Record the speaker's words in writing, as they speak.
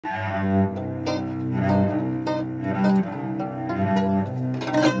Come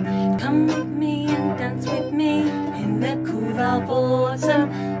with me and dance with me in the cool of autumn.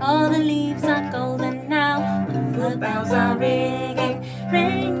 All the leaves are golden now, all the bells are ringing.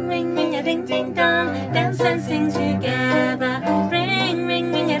 Ring, ring, ring, a ding, ding, dong. Dance and sing together. Ring,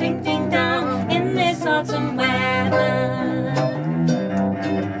 ring, ring, a ding, ding, dong. In this autumn weather.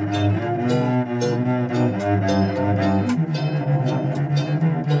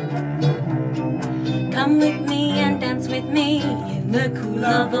 Come with me and dance with me in the cool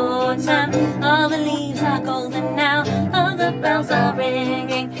of autumn. All the leaves are golden now, all the bells are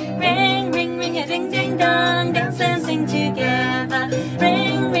ringing. Ring, ring, ring, a ding, ding, dong. Dance and sing together.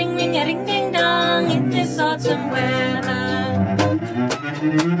 Ring, ring, ring, a ding, ding, dong. In this autumn weather.